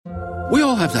We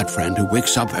all have that friend who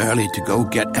wakes up early to go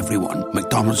get everyone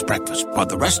McDonald's breakfast, while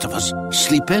the rest of us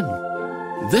sleep in.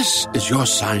 This is your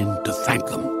sign to thank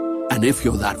them. And if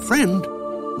you're that friend,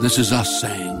 this is us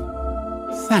saying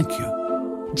thank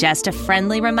you. Just a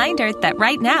friendly reminder that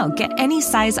right now, get any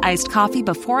size iced coffee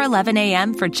before 11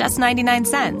 a.m. for just 99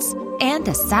 cents. And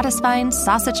a satisfying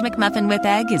sausage McMuffin with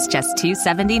egg is just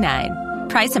 $2.79.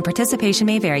 Price and participation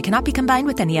may vary. Cannot be combined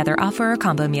with any other offer or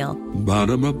combo meal.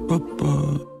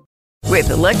 Ba-da-ba-ba-ba. With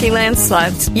the Lucky Land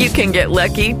Slots, you can get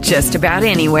lucky just about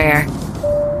anywhere.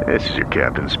 This is your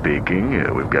captain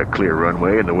speaking. We've got clear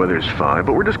runway and the weather's fine,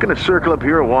 but we're just going to circle up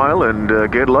here a while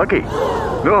and get lucky.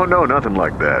 No, nothing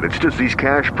like that. It's just these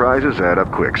cash prizes add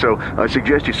up quick. So I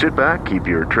suggest you sit back, keep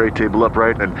your tray table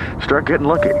upright, and start getting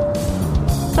lucky.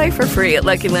 Play for free at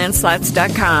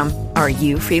LuckyLandSlots.com. Are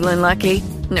you feeling lucky?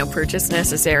 No purchase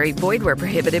necessary. Void where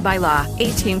prohibited by law.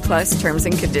 18 plus terms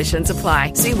and conditions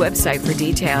apply. See website for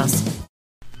details.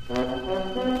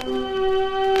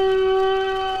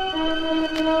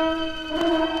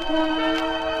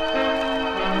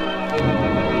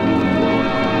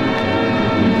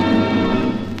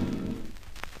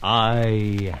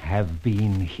 I have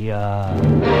been here.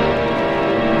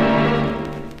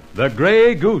 The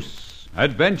Grey Goose,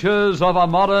 Adventures of a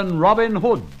Modern Robin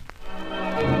Hood.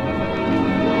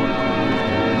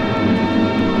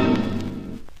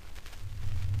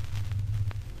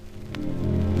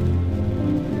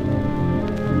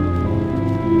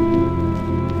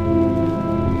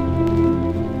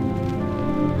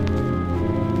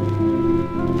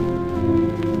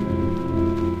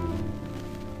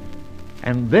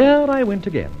 And there I went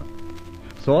again.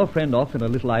 Saw a friend off in a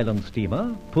little island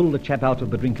steamer, pulled the chap out of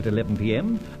the drink at 11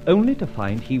 p.m., only to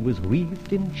find he was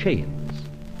wreathed in chains.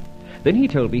 Then he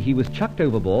told me he was chucked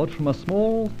overboard from a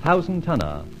small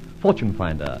 1,000-tonner, fortune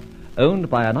finder, owned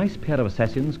by a nice pair of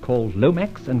assassins called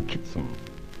Lomax and Kitson.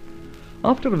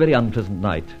 After a very unpleasant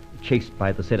night, chased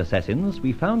by the said assassins,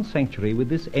 we found sanctuary with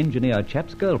this engineer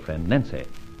chap's girlfriend, Nancy.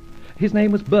 His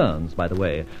name was Burns, by the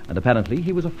way, and apparently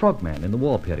he was a frogman in the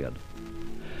war period.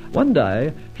 One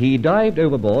day, he dived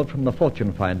overboard from the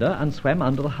fortune finder and swam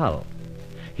under the hull.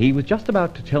 He was just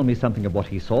about to tell me something of what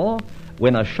he saw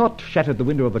when a shot shattered the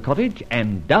window of the cottage,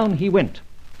 and down he went.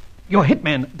 "You're hit,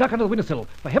 man. Duck under the windowsill.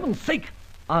 For heaven's sake!"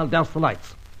 "I'll douse the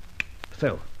lights."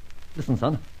 So, listen,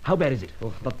 son. How bad is it?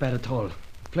 Oh, not bad at all.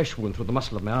 Flesh wound through the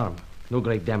muscle of my arm. No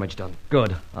great damage done.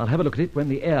 Good. I'll have a look at it when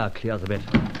the air clears a bit.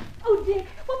 Oh, Dick,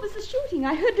 what was the shooting?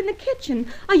 I heard it in the kitchen.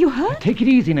 Are you hurt? Take it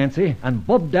easy, Nancy, and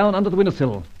bob down under the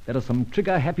windowsill. There are some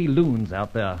trigger-happy loons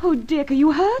out there. Oh, Dick, are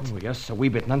you hurt? Oh, yes, a wee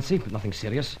bit, Nancy, but nothing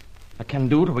serious. I can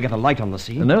do till we get a light on the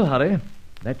scene. No hurry.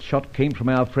 That shot came from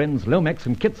our friends Lomax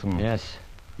and Kitson. Yes.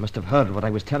 Must have heard what I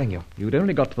was telling you. You'd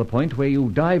only got to the point where you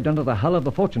dived under the hull of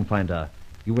the fortune finder.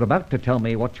 You were about to tell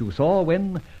me what you saw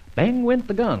when bang went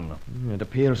the gun. It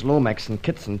appears Lomax and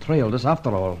Kitson trailed us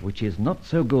after all. Which is not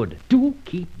so good. Do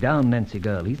keep down, Nancy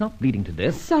girl. He's not bleeding to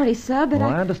death. Sorry, sir, but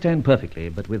I understand perfectly,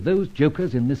 but with those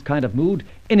jokers in this kind of mood,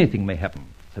 anything may happen.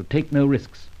 So take no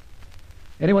risks.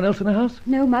 Anyone else in the house?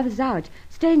 No, Mother's out.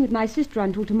 Staying with my sister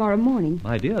until tomorrow morning.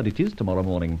 My dear, it is tomorrow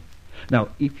morning. Now,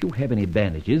 if you have any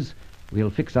bandages, we'll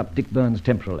fix up Dick Burns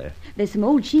temporarily. There's some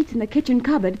old sheets in the kitchen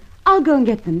cupboard. I'll go and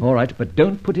get them. All right, but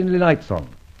don't put any lights on.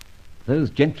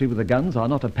 Those gentry with the guns are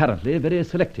not apparently very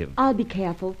selective. I'll be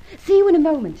careful. See you in a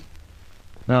moment.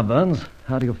 Now, Burns,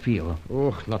 how do you feel?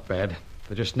 Oh, not bad.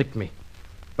 They just nicked me.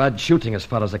 Bad shooting as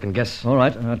far as I can guess. All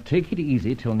right, take it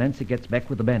easy till Nancy gets back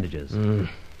with the bandages.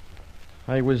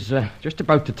 I was just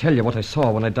about to tell you what I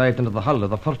saw when I dived into the hull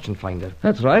of the fortune finder.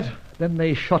 That's right. Then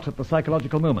they shot at the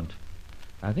psychological moment.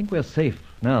 I think we're safe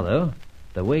now, though.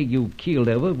 The way you keeled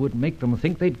over would make them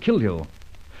think they'd killed you. Do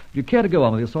you care to go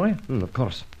on with your story? Of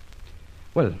course.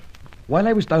 Well, while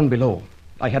I was down below,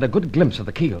 I had a good glimpse of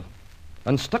the keel.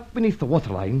 And stuck beneath the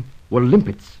waterline were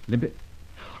limpets.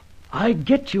 I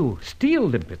get you. Steel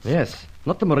limpets. Yes,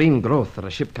 not the marine growth that a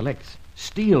ship collects.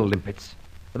 Steel limpets.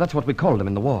 That's what we called them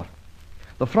in the war.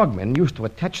 The frogmen used to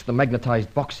attach the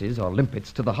magnetized boxes or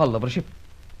limpets to the hull of a ship.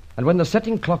 And when the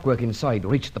setting clockwork inside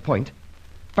reached the point,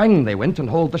 bang they went and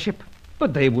hauled the ship.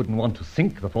 But they wouldn't want to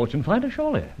sink the fortune finder,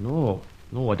 surely. No,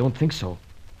 I don't think so.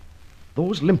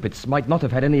 Those limpets might not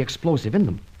have had any explosive in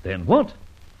them. Then what?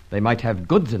 They might have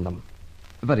goods in them.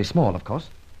 Very small, of course.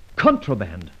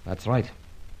 Contraband. That's right.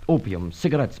 Opium,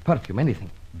 cigarettes, perfume,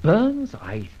 anything. Burns,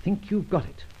 I think you've got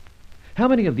it. How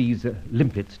many of these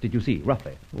limpets did you see,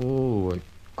 roughly? Oh, it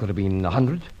could have been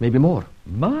 100, maybe more.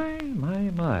 My.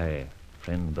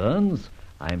 Friend Burns,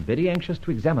 I'm very anxious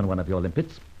to examine one of your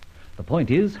limpets. The point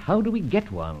is, how do we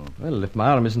get one? Well, if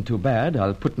my arm isn't too bad,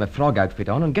 I'll put my frog outfit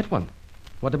on and get one.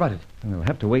 What about it? You'll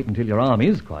have to wait until your arm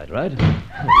is quite right.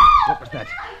 What was that?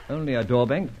 Only a door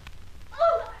bang.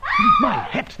 My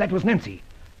hat, that was Nancy.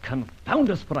 Confound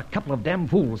us for a couple of damn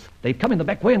fools. They've come in the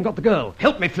back way and got the girl.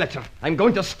 Help me, Fletcher. I'm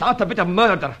going to start a bit of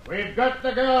murder. We've got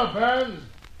the girl, Burns.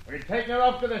 We're taking her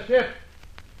off to the ship.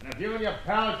 And if you and your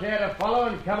pals care to follow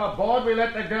and come aboard, we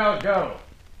let the girl go.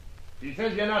 She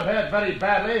says you're not hurt very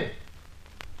badly.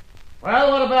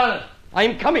 Well, what about it?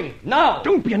 I'm coming, now.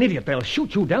 Don't be an idiot. They'll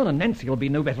shoot you down and Nancy will be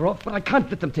no better off. But I can't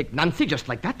let them take Nancy just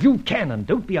like that. You can, and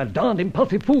don't be a darned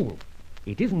impulsive fool.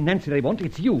 It isn't Nancy they want,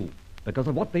 it's you, because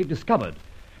of what they've discovered.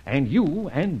 And you,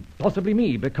 and possibly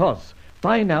me, because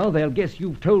by now they'll guess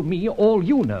you've told me all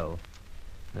you know.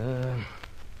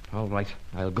 All right,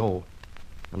 I'll go.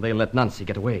 And they'll let Nancy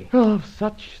get away. Of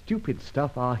such stupid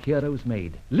stuff our heroes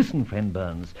made. Listen, friend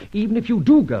Burns, even if you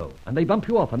do go, and they bump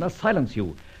you off and thus silence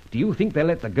you, do you think they'll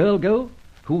let the girl go,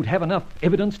 who'd have enough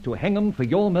evidence to hang 'em for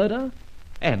your murder?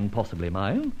 And possibly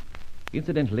mine.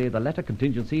 Incidentally, the latter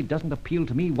contingency doesn't appeal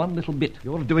to me one little bit.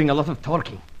 You're doing a lot of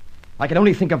talking. I can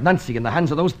only think of Nancy in the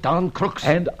hands of those darn crooks.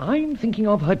 And I'm thinking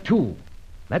of her, too.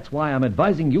 That's why I'm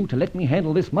advising you to let me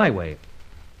handle this my way.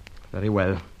 Very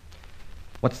well.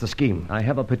 What's the scheme? I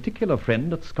have a particular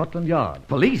friend at Scotland Yard.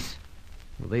 Police?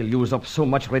 Well, they'll use up so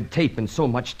much red tape in so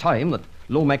much time that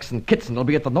Lomax and Kitson will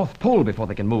be at the North Pole before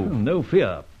they can move. No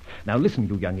fear. Now listen,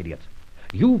 you young idiot.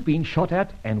 You've been shot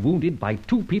at and wounded by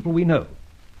two people we know.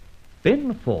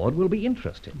 Ben Ford will be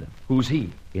interested. Who's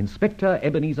he? Inspector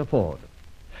Ebenezer Ford.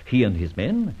 He and his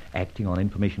men, acting on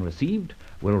information received,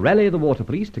 will rally the water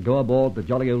police to go aboard the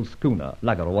jolly old schooner,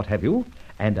 lugger or what have you,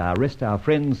 and arrest our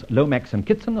friends Lomax and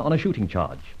Kitson on a shooting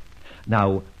charge.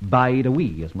 Now, bide a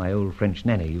wee, as my old French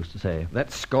nanny used to say.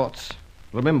 That's Scots.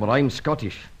 Remember, I'm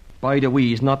Scottish. Bide a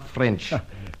wee is not French.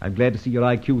 I'm glad to see your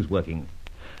IQ's working.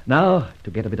 Now,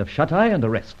 to get a bit of shut-eye and a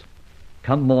rest.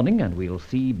 Come morning and we'll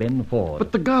see Ben Ford.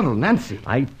 But the girl, Nancy.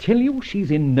 I tell you, she's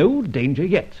in no danger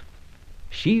yet.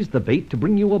 She's the bait to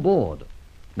bring you aboard.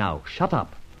 Now, shut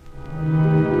up.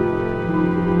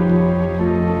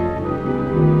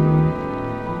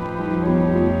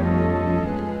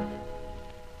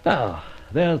 Now,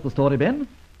 there's the story, Ben.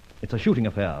 It's a shooting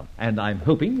affair, and I'm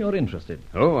hoping you're interested.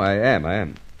 Oh, I am.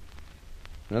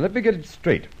 Now, let me get it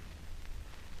straight.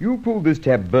 You pulled this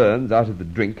chap Burns out of the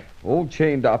drink, all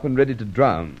chained up and ready to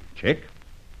drown. Check.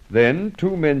 Then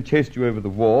 2 men chased you over the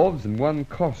wharves and 1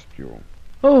 cost you.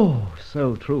 Oh,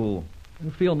 so true.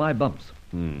 You feel my bumps.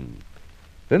 Then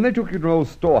they took you to an old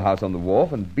storehouse on the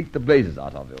wharf and beat the blazes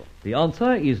out of you. The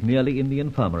answer is nearly in the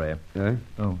infirmary. Eh?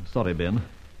 Oh, sorry, Ben.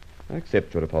 I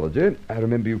accept your apology. I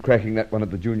remember you cracking that one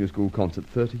at the junior school concert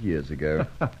 30 years ago.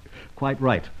 Quite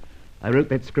right. I wrote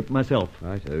that script myself.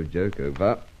 Righto, joke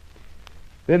over.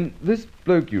 Then this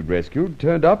bloke you'd rescued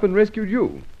turned up and rescued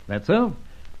you. That's so.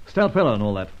 Stout fellow and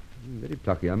all that. Very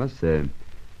plucky, I must say.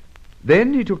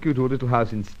 Then he took you to a little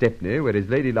house in Stepney, where his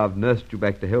lady love nursed you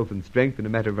back to health and strength in a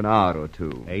matter of an hour or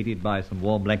 2. Aided by some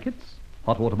warm blankets,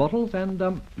 hot water bottles, and,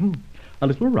 a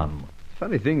little rum.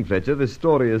 Funny thing, Fletcher, this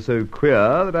story is so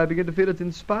queer that I begin to feel it's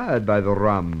inspired by the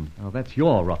rum. Oh, that's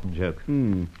your rotten joke.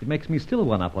 It makes me still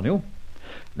one up on you.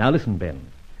 Now listen, Ben.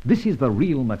 This is the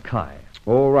real Mackay.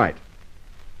 All right.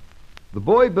 The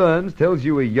boy Burns tells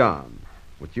you a yarn,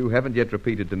 which you haven't yet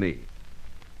repeated to me.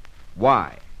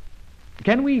 Why?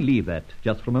 Can we leave that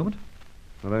just for a moment?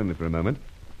 Not only for a moment.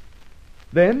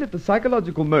 Then, at the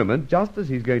psychological moment, just as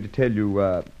he's going to tell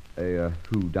you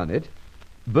whodunit,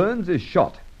 Burns is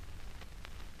shot.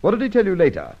 What did he tell you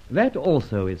later? That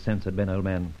also is censored, Ben, old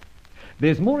man.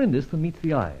 There's more in this than meets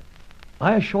the eye.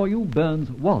 I assure you Burns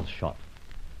was shot.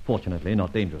 Fortunately,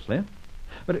 not dangerously.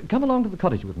 But come along to the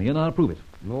cottage with me and I'll prove it.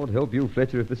 Lord help you,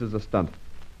 Fletcher, if this is a stunt.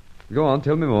 Go on,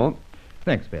 tell me more.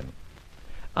 Thanks, Ben.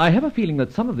 I have a feeling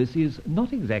that some of this is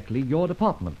not exactly your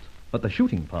department, but the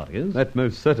shooting part is. That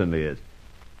most certainly is.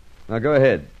 Now go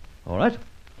ahead. All right.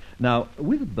 Now,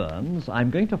 with Burns, I'm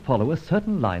going to follow a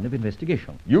certain line of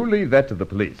investigation. You leave that to the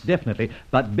police. Definitely.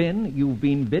 But, Ben, you've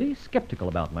been very skeptical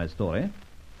about my story.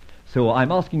 So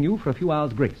I'm asking you for a few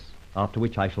hours' grace, after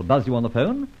which I shall buzz you on the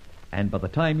phone, and by the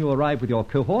time you arrive with your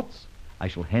cohorts, I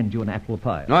shall hand you an apple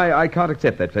pie. I can't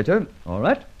accept that, Fletcher. All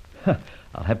right.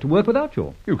 I'll have to work without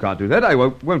you. You can't do that. I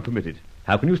won't permit it.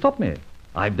 How can you stop me?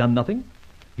 I've done nothing.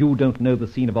 You don't know the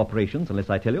scene of operations unless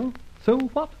I tell you. So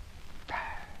what?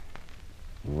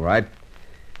 All right.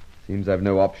 Seems I've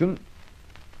no option.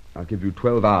 I'll give you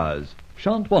 12 hours.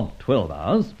 Shan't want 12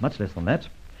 hours, much less than that.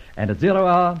 And at 0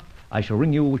 hour, I shall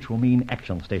ring you, which will mean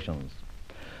action stations.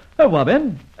 Oh, well,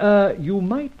 Ben, you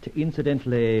might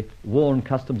incidentally warn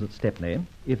customs at Stepney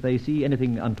if they see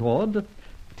anything untoward.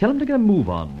 Tell them to get a move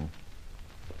on.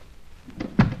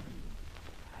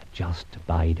 Just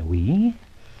bide a wee.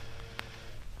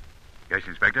 Yes,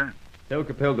 Inspector? Tell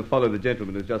Capel to follow the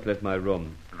gentleman who's just left my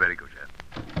room. Very good,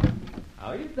 sir.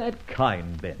 How is that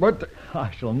kind, Ben? What? I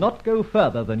shall not go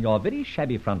further than your very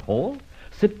shabby front hall.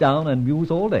 Sit down and muse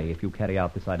all day if you carry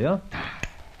out this idea.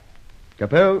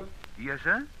 Capel, Yes,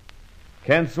 sir?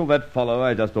 cancel that follow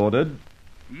I just ordered.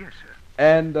 Yes, sir.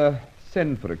 And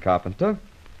send for a carpenter.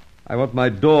 I want my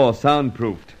door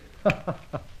soundproofed.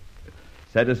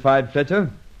 Satisfied,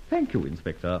 Fletcher? Thank you,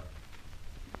 Inspector.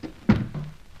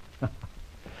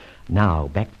 Now,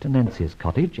 back to Nancy's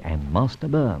cottage and Master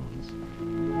Burns.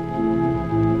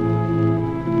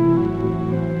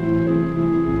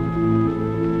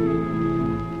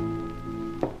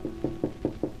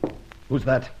 Who's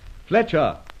that?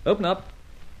 Fletcher, open up.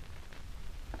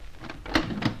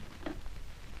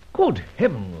 Good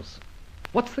heavens!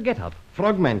 What's the get-up?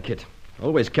 Frogman kit.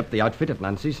 Always kept the outfit at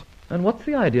Nancy's. And what's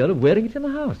the idea of wearing it in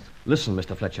the house? Listen,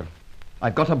 Mr. Fletcher.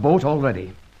 I've got a boat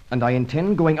already, and I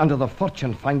intend going under the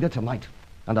fortune finder tonight.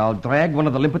 And I'll drag one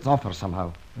of the limpets off her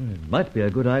somehow. It might be a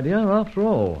good idea after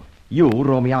all. You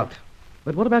row me out.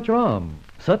 But what about your arm?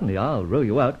 Certainly I'll row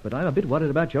you out, but I'm a bit worried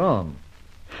about your arm.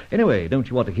 Anyway, don't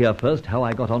you want to hear first how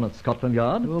I got on at Scotland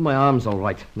Yard? Oh, my arm's all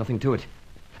right. Nothing to it.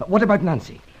 What about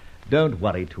Nancy? Don't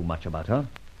worry too much about her.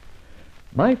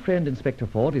 My friend Inspector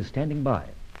Ford is standing by,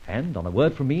 and on a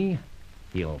word from me,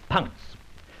 he'll pounce.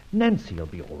 Nancy'll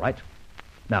be all right.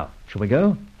 Now, shall we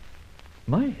go?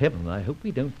 My heaven, I hope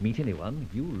we don't meet anyone.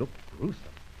 You look gruesome.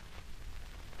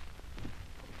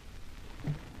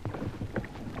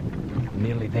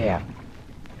 Nearly there.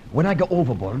 When I go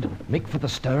overboard, make for the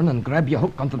stern and grab your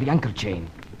hook onto the anchor chain.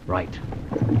 Right.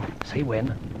 Say when.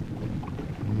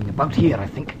 About here, I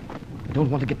think. I don't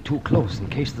want to get too close in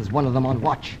case there's one of them on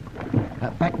watch.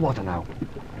 Backwater now.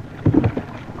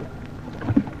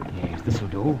 Yes, this'll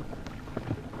do.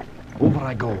 Over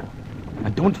I go.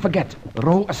 And don't forget,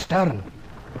 row astern.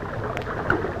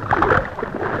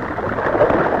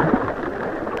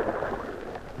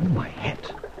 Oh, my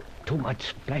hat. Too much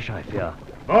splash, I fear.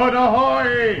 Boat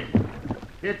ahoy!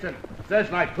 Kitson,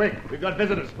 searchlight, quick. We've got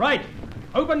visitors. Right.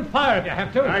 Open fire if you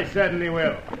have to. I certainly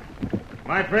will.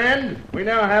 My friend, we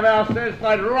now have our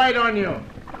searchlight right on you.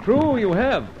 True, you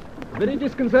have. Very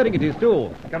disconcerting it is,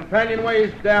 too.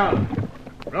 Companionway's down.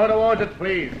 Row towards it,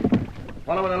 please.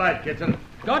 Follow the light, Kitson.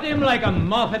 Got him like a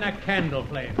moth in a candle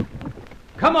flame.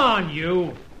 Come on,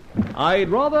 you. I'd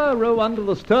rather row under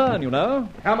the stern, you know.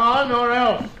 Come on, or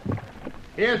else.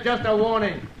 Here's just a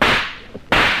warning.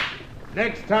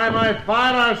 Next time I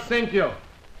fire, I'll sink you.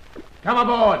 Come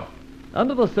aboard.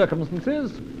 Under the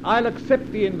circumstances, I'll accept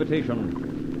the invitation.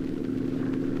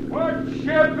 What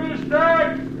ship is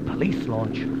that? Police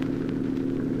launch.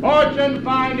 Fortune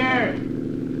finder.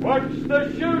 What's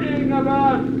the shooting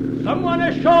about? Someone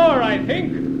ashore, I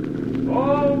think.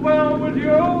 All well with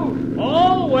you?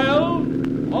 All well.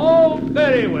 All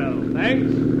very well, thanks.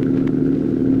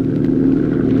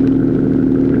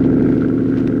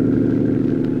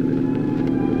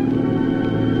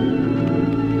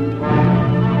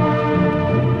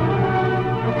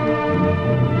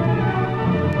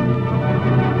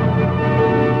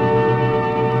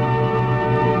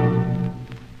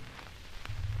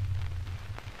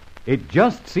 It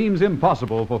just seems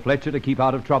impossible for Fletcher to keep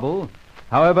out of trouble.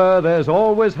 However, there's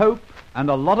always hope and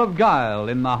a lot of guile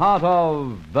in the heart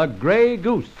of the Grey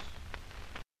Goose.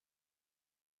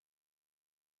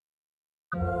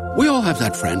 We all have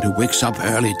that friend who wakes up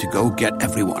early to go get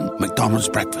everyone McDonald's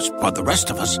breakfast, while the rest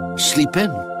of us sleep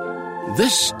in.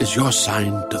 This is your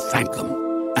sign to thank them.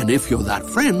 And if you're that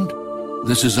friend,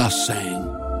 this is us saying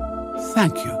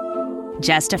thank you.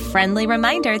 Just a friendly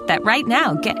reminder that right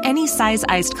now, get any size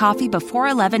iced coffee before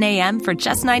 11 a.m. for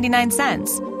just 99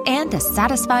 cents. And a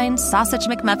satisfying sausage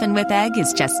McMuffin with egg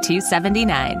is just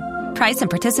 $2.79. Price and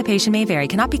participation may vary.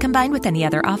 Cannot be combined with any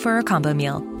other offer or combo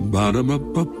meal.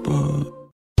 Ba-da-ba-ba-ba.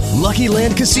 Lucky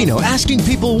Land Casino, asking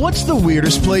people, what's the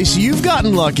weirdest place you've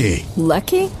gotten lucky?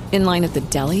 Lucky? In line at the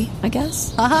deli, I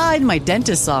guess? Aha, in my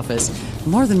dentist's office.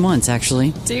 More than once,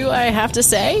 actually. Do I have to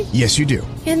say? Yes, you do.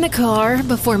 In the car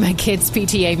before my kids'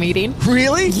 PTA meeting.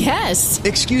 Really? Yes.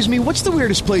 Excuse me, what's the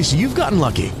weirdest place you've gotten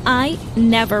lucky? I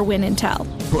never win and tell.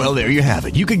 Well, there you have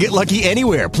it. You can get lucky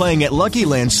anywhere, playing at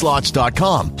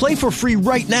LuckyLandSlots.com. Play for free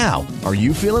right now. Are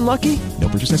you feeling lucky? No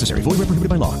purchase necessary. Void where prohibited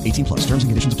by law. 18+. Terms and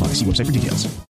conditions apply. See website for details.